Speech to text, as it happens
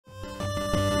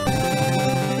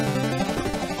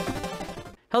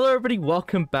Hello everybody,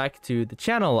 welcome back to the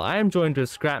channel. I am joined with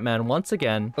Scrapman once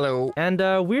again. Hello. And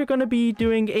we're going to be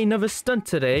doing another stunt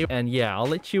today. And yeah, I'll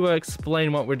let you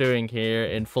explain what we're doing here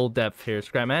in full depth here,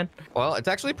 Scrapman. Well, it's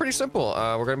actually pretty simple.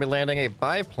 We're going to be landing a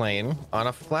biplane on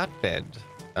a flatbed.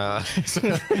 So,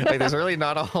 like, there's really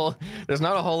not a whole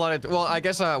lot of, well, I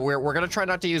guess we're gonna try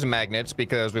not to use magnets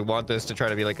because we want this to try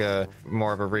to be like a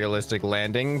more of a realistic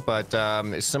landing, but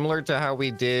similar to how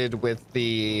we did with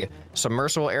the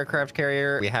submersible aircraft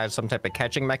carrier, we had some type of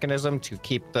catching mechanism to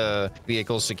keep the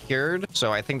vehicle secured.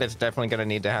 So I think that's definitely going to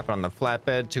need to happen on the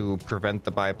flatbed to prevent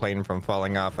the biplane from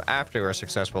falling off after a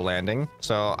successful landing.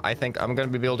 So I think I'm going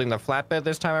to be building the flatbed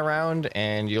this time around,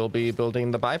 and you'll be building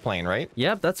the biplane, right?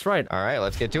 Yep, that's right. All right,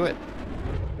 let's get to it.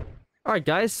 Alright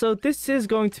guys, so this is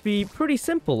going to be pretty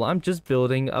simple. I'm just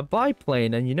building a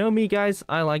biplane, and you know me guys,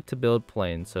 I like to build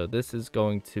planes, so this is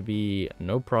going to be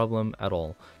no problem at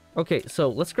all. Okay, so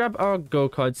let's grab our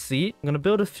go-kart seat. I'm gonna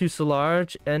build a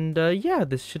fuselage, and yeah,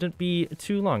 this shouldn't be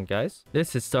too long, guys.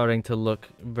 This is starting to look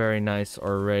very nice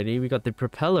already. We got the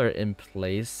propeller in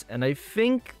place, and I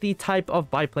think the type of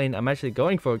biplane I'm actually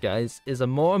going for, guys, is a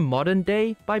more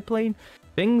modern-day biplane.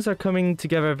 Things are coming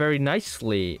together very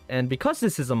nicely, and because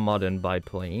this is a modern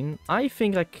biplane, I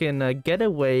think I can get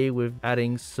away with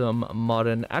adding some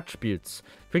modern attributes.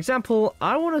 For example,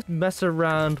 I want to mess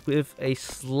around with a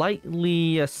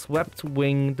slightly swept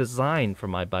wing design for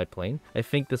my biplane. I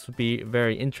think this would be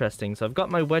very interesting. So I've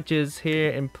got my wedges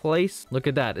here in place. Look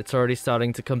at that, it's already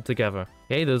starting to come together.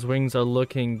 Okay, those wings are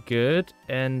looking good,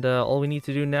 and all we need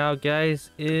to do now,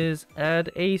 guys, is add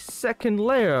a second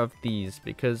layer of these,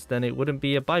 because then it wouldn't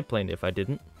be a biplane if I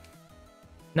didn't.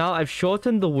 Now, I've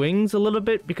shortened the wings a little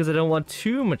bit because I don't want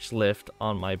too much lift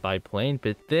on my biplane,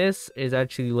 but this is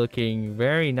actually looking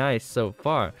very nice so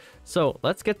far. So,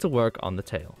 let's get to work on the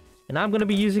tail. And I'm going to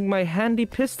be using my handy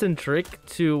piston trick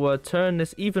to turn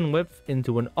this even width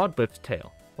into an odd width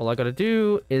tail. All I gotta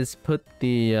do is put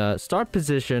the start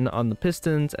position on the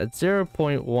pistons at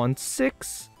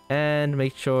 0.16 and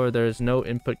make sure there's no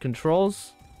input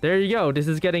controls. There you go, this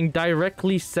is getting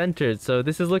directly centered, so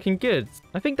this is looking good.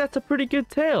 I think that's a pretty good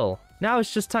tail. Now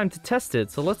it's just time to test it,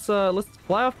 so let's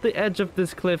fly off the edge of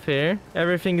this cliff here.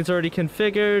 Everything is already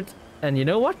configured, and you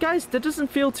know what guys, that doesn't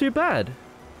feel too bad.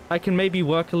 I can maybe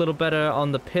work a little better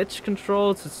on the pitch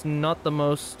controls. It's not the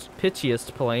most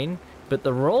pitchiest plane, but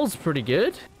the roll's pretty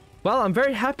good. Well, I'm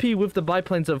very happy with the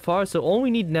biplane so far, so all we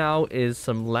need now is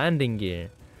some landing gear.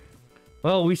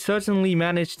 Well, we certainly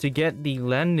managed to get the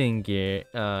landing gear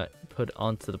put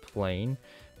onto the plane,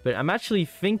 but I'm actually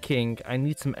thinking I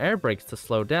need some air brakes to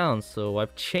slow down, so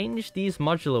I've changed these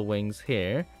modular wings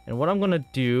here, and what I'm going to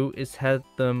do is have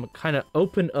them kind of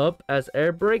open up as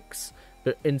air brakes,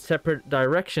 but in separate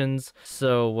directions,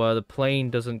 so the plane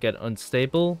doesn't get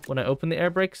unstable when I open the air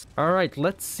brakes. Alright,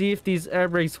 let's see if these air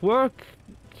brakes work.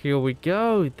 Here we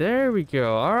go. There we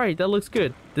go. Alright, that looks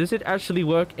good. Does it actually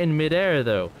work in midair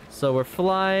though? So we're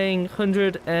flying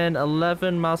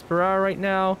 111 miles per hour right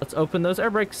now. Let's open those air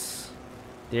brakes.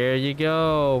 There you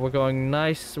go. We're going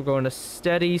nice. We're going a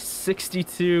steady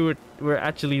 62. We're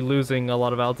actually losing a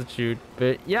lot of altitude,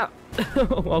 but yeah.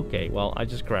 Okay, well, I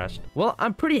just crashed. Well,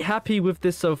 I'm pretty happy with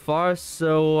this so far,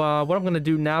 so what I'm going to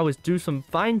do now is do some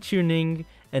fine-tuning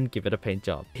and give it a paint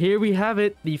job. Here we have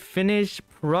it, the finished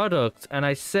product, and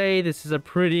I say this is a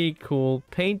pretty cool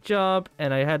paint job,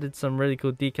 and I added some really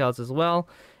cool decals as well,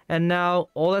 and now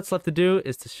all that's left to do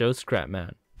is to show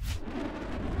Scrapman.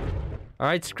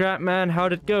 Alright, Scrapman,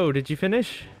 how'd it go? Did you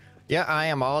finish? Yeah, I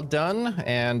am all done,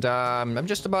 and I'm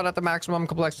just about at the maximum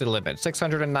complexity limit,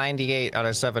 698 out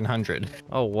of 700.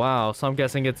 Oh, wow. So I'm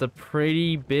guessing it's a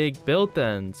pretty big build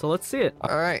then. So let's see it.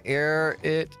 All right, here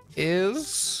it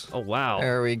is. Oh, wow.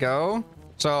 There we go.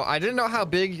 So I didn't know how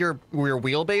big your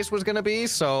wheelbase was going to be,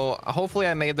 so hopefully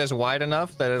I made this wide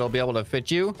enough that it'll be able to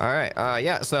fit you. All right,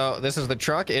 yeah, so this is the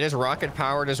truck. It is rocket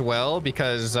powered as well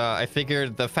because I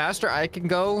figured the faster I can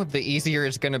go, the easier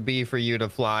it's going to be for you to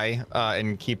fly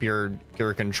and keep your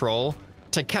control.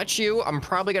 To catch you, I'm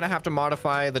probably going to have to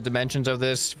modify the dimensions of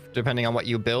this depending on what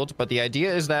you built, but the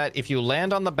idea is that if you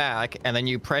land on the back and then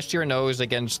you press your nose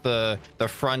against the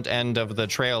front end of the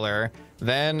trailer,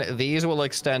 then these will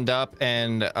extend up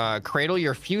and cradle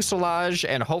your fuselage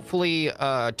and hopefully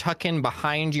tuck in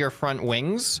behind your front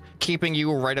wings, keeping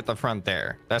you right at the front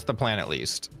there. That's the plan, at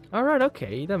least. All right,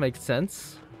 okay, that makes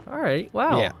sense. All right,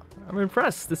 wow. Yeah. I'm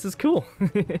impressed. This is cool.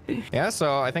 Yeah,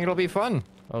 so I think it'll be fun.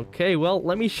 Okay, well,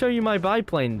 let me show you my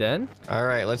biplane then. All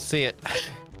right, let's see it.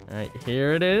 All right,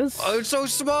 here it is. Oh, it's so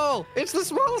small. It's the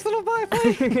smallest little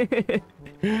biplane.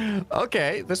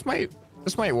 Okay, this might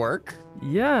work.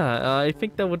 Yeah, I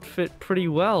think that would fit pretty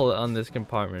well on this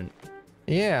compartment.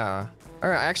 Yeah. All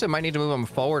right, I actually might need to move them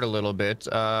forward a little bit.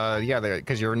 Yeah,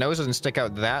 because your nose doesn't stick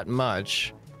out that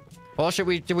much. Well, should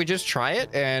we just try it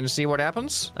and see what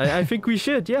happens? I think we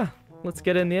should, yeah. Let's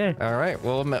get in the air. All right,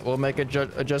 we'll make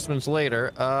adjustments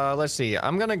later. Let's see.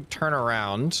 I'm gonna turn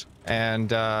around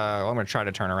and I'm gonna try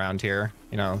to turn around here.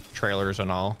 You know, trailers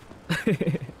and all.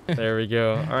 There we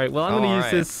go. All right, well, I'm gonna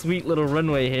use this sweet little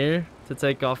runway here to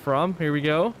take off from. Here we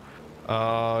go.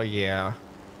 Oh yeah.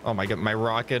 Oh my god, my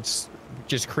rockets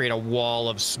just create a wall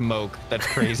of smoke. That's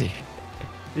crazy.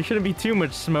 There shouldn't be too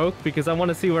much smoke because I want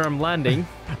to see where I'm landing.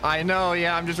 I know,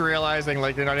 yeah, I'm just realizing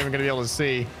like you're not even gonna be able to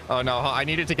see. Oh no, I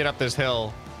needed to get up this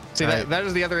hill. See, that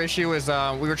is the other issue is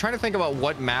we were trying to think about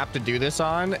what map to do this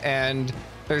on, and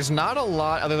there's not a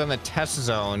lot other than the test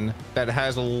zone that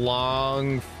has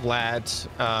long, flat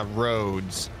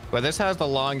roads. But this has the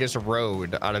longest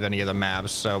road out of any of the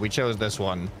maps, so we chose this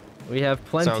one. We have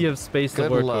plenty of space to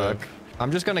work with. I'm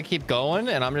just gonna keep going,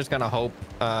 and I'm just gonna hope.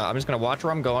 I'm just gonna watch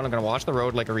where I'm going. I'm gonna watch the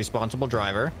road like a responsible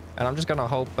driver, and I'm just gonna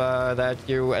hope that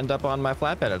you end up on my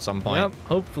flatbed at some point. Yep,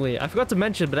 hopefully. I forgot to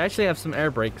mention, but I actually have some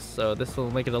air brakes, so this will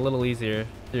make it a little easier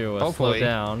to slow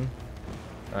down.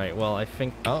 All right. Well, I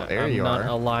think I'm not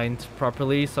aligned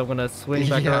properly, so I'm gonna swing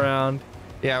back around.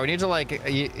 Yeah, we need to like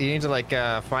you need to like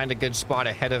find a good spot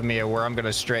ahead of me where I'm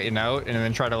gonna straighten out, and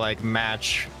then try to like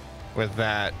match with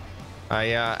that.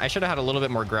 I should have had a little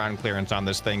bit more ground clearance on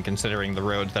this thing, considering the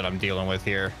roads that I'm dealing with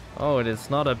here. Oh, it is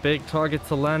not a big target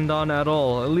to land on at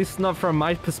all. At least not from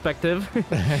my perspective.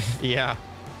 Yeah.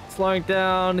 Slowing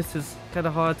down. This is kind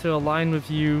of hard to align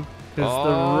with you because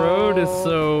the road is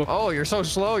so... Oh, you're so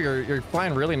slow. You're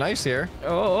flying really nice here.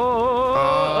 Oh,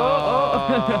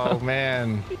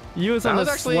 man. You was on a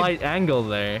slight angle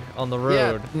there on the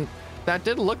road. Yeah. That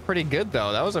did look pretty good,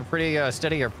 though. That was a pretty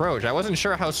steady approach. I wasn't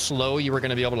sure how slow you were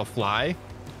going to be able to fly.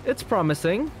 It's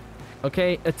promising.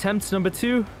 Okay, attempt number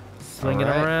 2. Swinging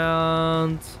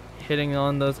around, hitting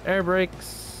on those air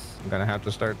brakes. I'm going to have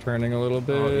to start turning a little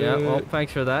bit. Oh, yeah. Well,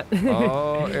 thanks for that.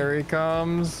 Oh, here he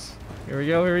comes. Here we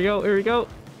go, here we go, here we go.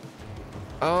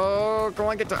 Oh, come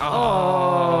on, get to...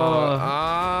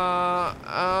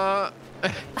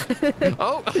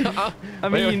 I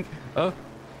mean...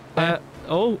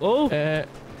 Hold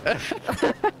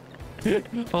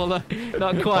on.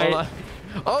 Not quite.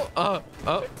 Hold on.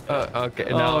 Okay.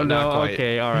 No, not quite.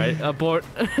 Okay, all right. Abort.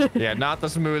 Yeah, not the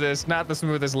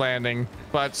smoothest landing,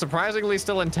 but surprisingly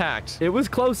still intact. It was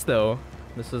close, though.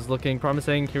 This is looking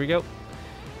promising. Here we go.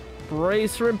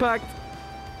 Brace for impact.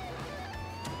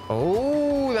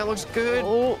 Oh, that looks good.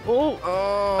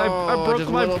 I broke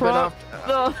my prop.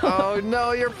 Oh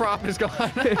no, your prop is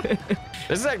gone.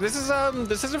 This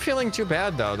isn't feeling too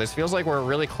bad though. This feels like we're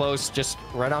really close just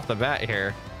right off the bat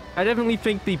here. I definitely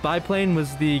think the biplane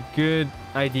was the good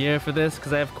idea for this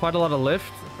because I have quite a lot of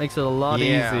lift. Makes it a lot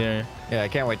easier. Yeah, I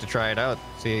can't wait to try it out.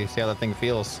 See how that thing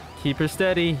feels. Keep her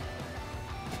steady.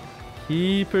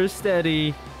 Keep her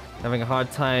steady. Having a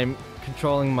hard time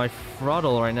controlling my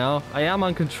throttle right now. I am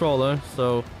on controller,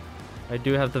 so I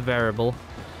do have the variable.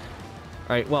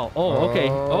 All right, well, okay.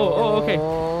 Okay.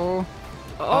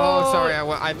 Oh, sorry,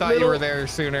 I thought you were there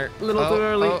sooner. A little too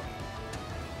early.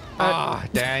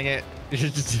 Dang it.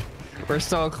 We're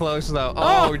so close, though.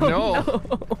 Oh, no.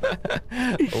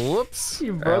 Whoops.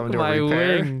 You broke my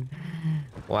wing.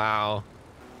 Wow.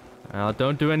 Now,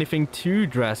 don't do anything too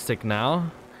drastic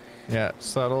now. Yeah,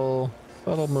 subtle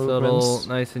movements. Subtle,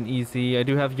 nice and easy. I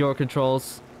do have your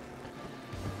controls.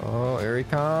 Oh, here he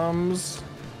comes.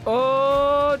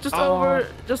 Oh, just over.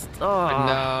 Just,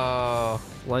 no.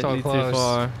 Slightly too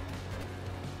far.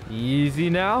 Easy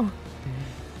now.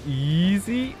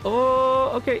 Easy.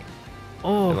 Oh, okay.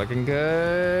 Oh. You're looking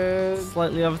good.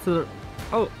 Slightly over to the...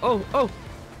 Oh.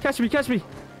 Catch me.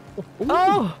 Ooh.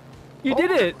 Oh, you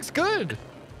did it. It's good.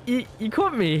 You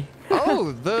caught me.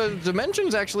 Oh, the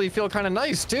dimensions actually feel kind of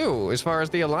nice too, as far as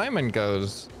the alignment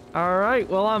goes. All right,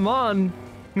 well, I'm on.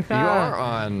 You are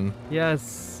on.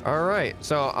 Yes. All right,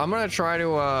 so I'm gonna try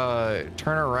to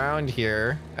turn around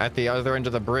here at the other end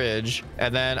of the bridge,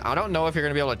 and then I don't know if you're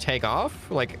gonna be able to take off.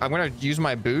 Like, I'm gonna use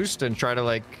my boost and try to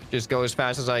like just go as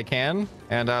fast as I can,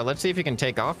 and let's see if you can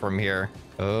take off from here.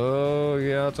 Oh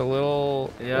yeah, it's a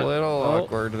little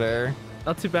awkward there.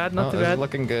 Not too bad, not too bad. It's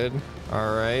looking good.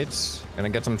 All right, gonna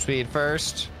get some speed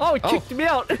first. Oh, it kicked me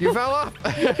out. You fell off.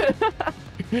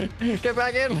 Get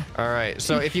back in. All right,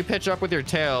 so if you pitch up with your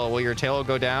tail, will your tail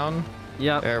go down?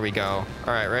 Yep. There we go.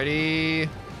 All right, ready?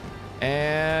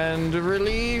 And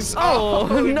release. Oh,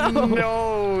 no.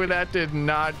 No, that did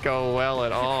not go well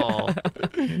at all.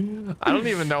 I don't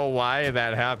even know why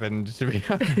that happened, to be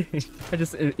honest. I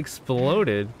just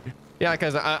exploded. Yeah,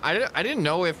 because I didn't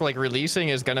know if like releasing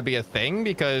is gonna be a thing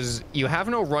because you have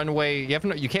no runway.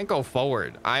 You can't go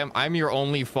forward. I'm your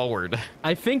only forward.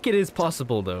 I think it is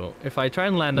possible though. If I try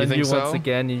and land You on think you so? once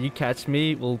again and you catch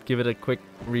me, we'll give it a quick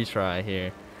retry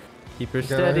here. Keep her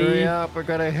Gotta steady. hurry up! I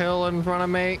got a hill in front of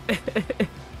me.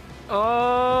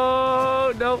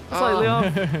 Oh no, slightly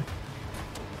off.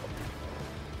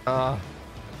 Uh, All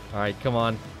right, come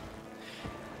on.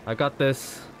 I got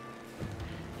this.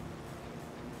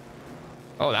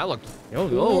 oh, that looked.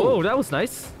 Oh, that was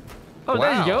nice. Oh,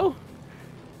 there you Wow. go.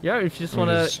 Yeah, if you just want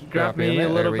to just grab drop me in me there. a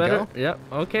little There we better. go. Yep.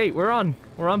 Okay, we're on.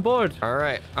 We're on board. All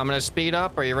right, I'm gonna speed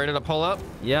up. Are you ready to pull up?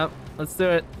 Yep. Let's do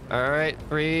it. All right,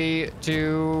 3,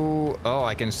 2. Oh,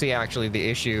 I can see actually the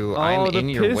issue. Oh, I'm the in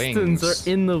your pistons wings. are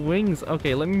in the wings.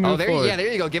 Okay, let me move Oh, there, forward. yeah,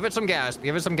 there you go. Give it some gas.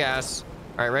 Give it some gas.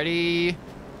 All right, ready,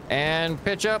 and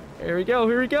pitch up. Here we go.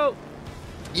 Here we go.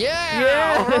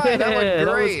 Yeah. All right, that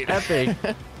looked great. That was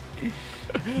epic.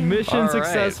 Mission All right.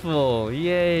 successful.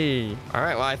 Yay. All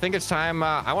right, well, I think it's time.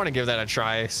 I want to give that a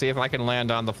try. See if I can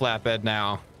land on the flatbed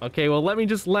now. Okay, well, let me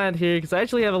just land here because I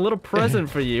actually have a little present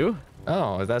for you.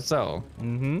 Oh, is that so?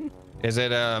 Mm-hmm. Is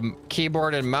it a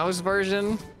keyboard and mouse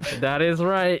version? That is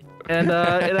right. And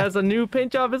it has a new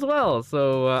paint job as well.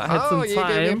 So I had some you gave me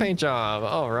a time. paint job.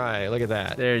 All right, look at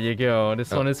that. There you go.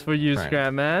 This one is for you, right.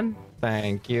 Scrapman.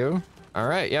 Thank you. All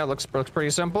right, yeah, looks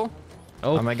pretty simple. Okay.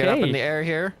 I'm gonna get up in the air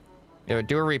here. Yeah,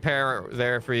 do a repair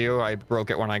there for you. I broke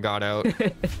it when I got out.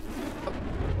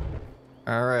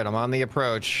 All right, I'm on the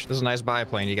approach. This is a nice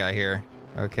biplane you got here.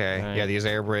 Okay, Right. yeah, these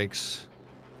air brakes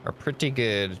are pretty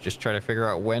good. Just try to figure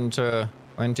out when to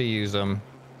use them.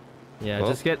 Yeah, Oh.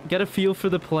 just get a feel for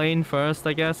the plane first,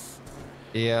 I guess.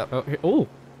 Yep. Oh, here, oh.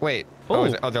 Wait. Oh.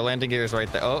 Their landing gears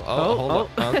right there. Oh, Oh, hold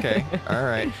up. Okay. All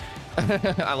right.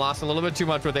 I lost a little bit too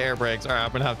much with the air brakes. All right,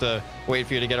 I'm gonna have to wait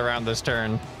for you to get around this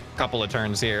turn. Couple of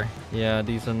turns here. Yeah,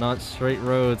 these are not straight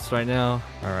roads right now.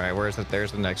 All right, where's it?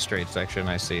 There's the next straight section.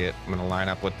 I see it. I'm gonna line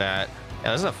up with that.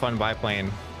 Yeah, this is a fun biplane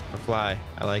to fly.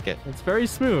 I like it. It's very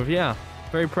smooth, yeah.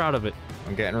 Very proud of it.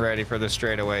 I'm getting ready for the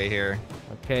straightaway here.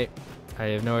 Okay. I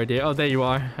have no idea. Oh, there you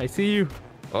are. I see you.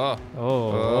 Oh.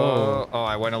 Oh. Oh,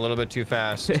 I went a little bit too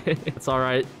fast. It's all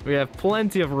right. We have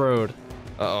plenty of road.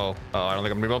 Uh-oh. Oh, I don't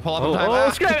think I'm gonna be able to pull up Oh, in time. oh,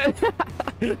 Ah!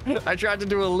 scrap. I tried to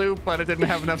do a loop, but it didn't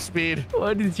have enough speed.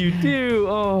 What did you do?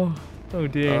 Oh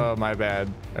dear. Oh, my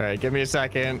bad. All right, give me a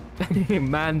second.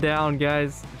 Man down,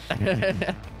 guys. All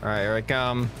right, here I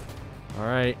come. All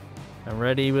right. I'm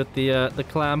ready with the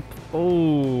clamp.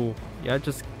 Oh, yeah,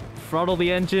 just throttle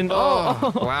the engine.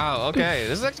 Oh, wow. Okay,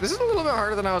 this is a little bit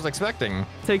harder than I was expecting.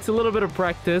 Takes a little bit of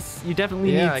practice. You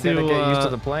definitely Yeah, need I to gotta get used to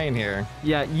the plane here.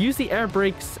 yeah, use the air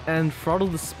brakes and throttle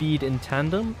the speed in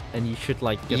tandem, and you should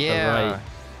like get the right.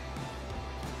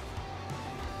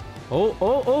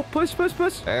 Oh, push.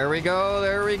 There we go.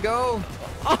 There we go.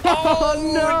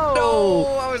 Oh, no.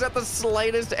 I was at the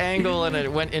slightest angle and it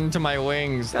went into my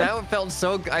wings. That felt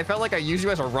so. I felt like I used you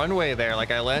as a runway there. Like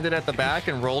I landed at the back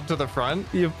and rolled to the front.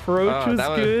 The approach was that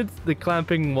was- good. The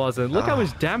clamping wasn't. Look how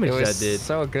much damage It was that did.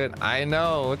 so good. I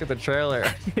know. Look at the trailer.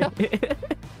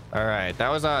 All right, that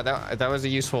was a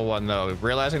useful one though.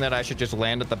 Realizing that I should just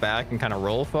land at the back and kind of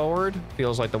roll forward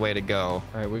feels like the way to go.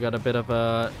 All right, we got a bit of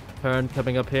a turn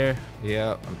coming up here.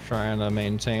 Yep, I'm trying to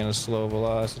maintain a slow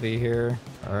velocity here.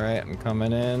 All right, I'm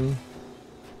coming in.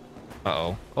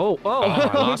 Uh-oh. Oh,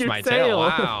 I lost your my tail.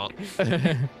 Wow. All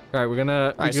right, we're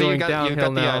gonna be I see going you got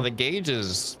downhill now. the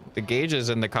gauges. The gauges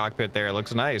in the cockpit there.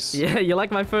 Looks nice. Yeah, you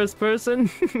like my first person?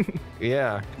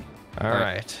 Yeah. All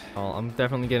right. Oh, I'm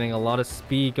definitely getting a lot of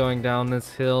speed going down this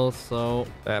hill, so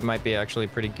That might be actually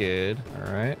pretty good.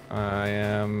 All right. I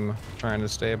am trying to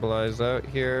stabilize out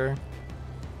here.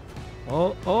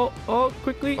 oh,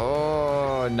 quickly.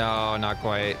 Oh, no, not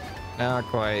quite. Not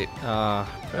quite.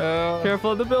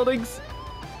 Careful of the buildings.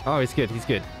 Oh, he's good. He's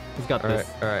got All right.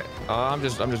 this. All right. Oh, I'm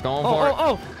just going for it.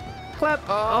 Oh, clap.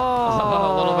 Oh,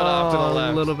 a little bit off to the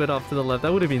left. A little bit off to the left.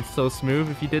 That would have been so smooth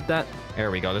if you did that. There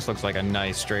we go. This looks like a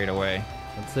nice straightaway.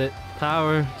 That's it.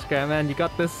 Power. Scrapman, you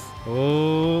got this.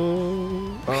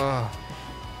 Oh. Oh.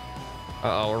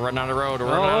 Uh-oh, we're running on the road. We're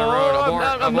running on the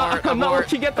road. Abort. I'm not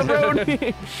looking at the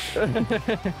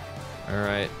road. All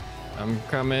right. I'm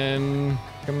coming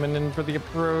in for the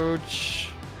approach.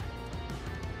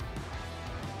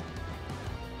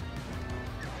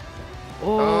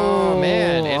 Oh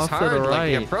man, it's off to the hard. Like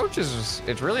the right. approach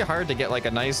it's really hard to get like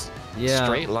a nice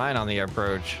straight line on the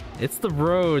approach. It's the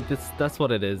road. That's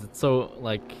what it is. It's so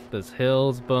like there's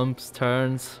hills, bumps,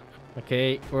 turns.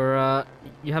 Okay,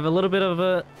 you have a little bit of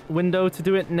a window to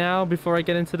do it now before I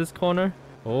get into this corner.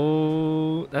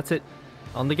 Oh, that's it.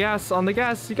 On the gas.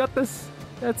 You got this.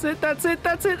 That's it. That's it.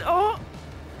 That's it. Oh.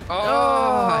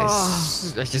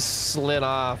 Oh, I just slid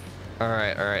off. All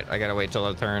right. I gotta wait till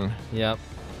the turn. Yep.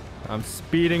 I'm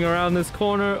speeding around this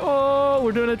corner. Oh,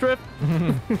 we're doing a drift.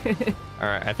 All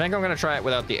right. I think I'm gonna try it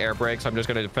without the air brakes. I'm just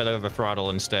gonna feather the throttle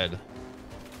instead.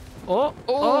 Oh.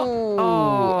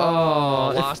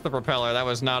 Lost the propeller. That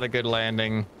was not a good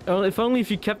landing. Oh, if only if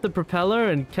you kept the propeller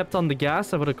and kept on the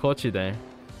gas, I would have caught you there.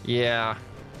 Yeah.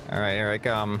 All right. Here I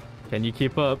come. Can you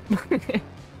keep up?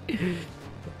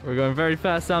 We're going very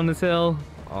fast down this hill.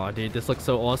 Oh, dude, this looks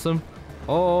so awesome.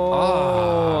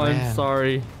 Oh, I'm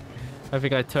sorry. I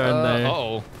think I turned there.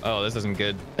 Oh, this isn't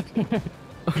good.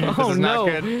 Oh, no.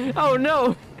 Good. Oh,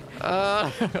 no.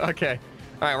 Okay.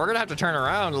 All right, we're going to have to turn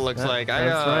around, it looks like.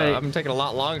 That's right. I'm taking a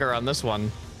lot longer on this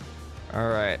one. All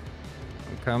right.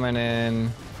 I'm coming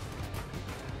in.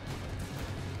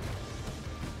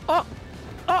 Oh,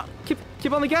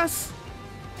 keep on the gas.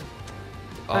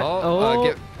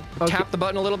 Tap the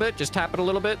button a little bit. Just tap it a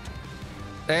little bit.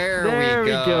 There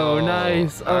we go.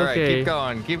 Nice. All right, okay.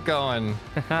 Keep going.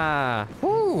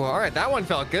 Whew, all right, that one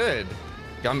felt good.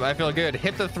 I feel good.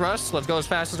 Hit the thrust. Let's go as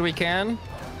fast as we can.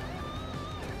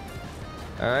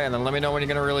 All right, and then let me know when you're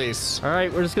going to release. All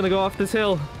right, we're just going to go off this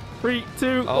hill. 3,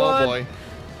 2, 1. Oh, boy.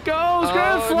 Go,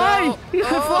 Scram, fly! No.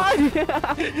 Fly!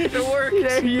 It worked.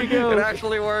 There you go. It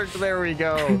actually worked. There we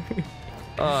go.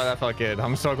 Oh, that felt good.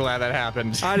 I'm so glad that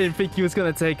happened. I didn't think he was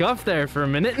going to take off there for a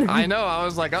minute. I know. I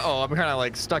was like, uh-oh, I'm kind of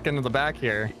like stuck into the back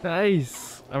here.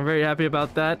 Nice. I'm very happy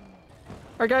about that.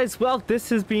 All right, guys. Well, this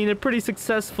has been a pretty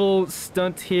successful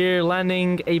stunt here,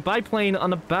 landing a biplane on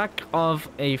the back of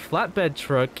a flatbed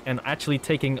truck and actually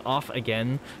taking off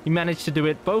again. You managed to do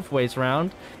it both ways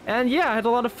around. And yeah, I had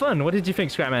a lot of fun. What did you think,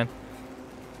 Scrapman?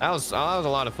 That was a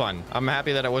lot of fun. I'm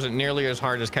happy that it wasn't nearly as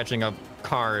hard as catching a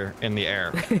car in the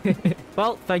air.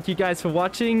 Well, thank you guys for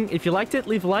watching. If you liked it,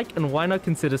 leave a like, and why not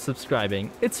consider subscribing?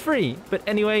 It's free. But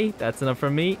anyway, that's enough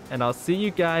from me, and I'll see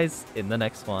you guys in the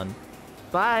next one.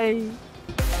 Bye!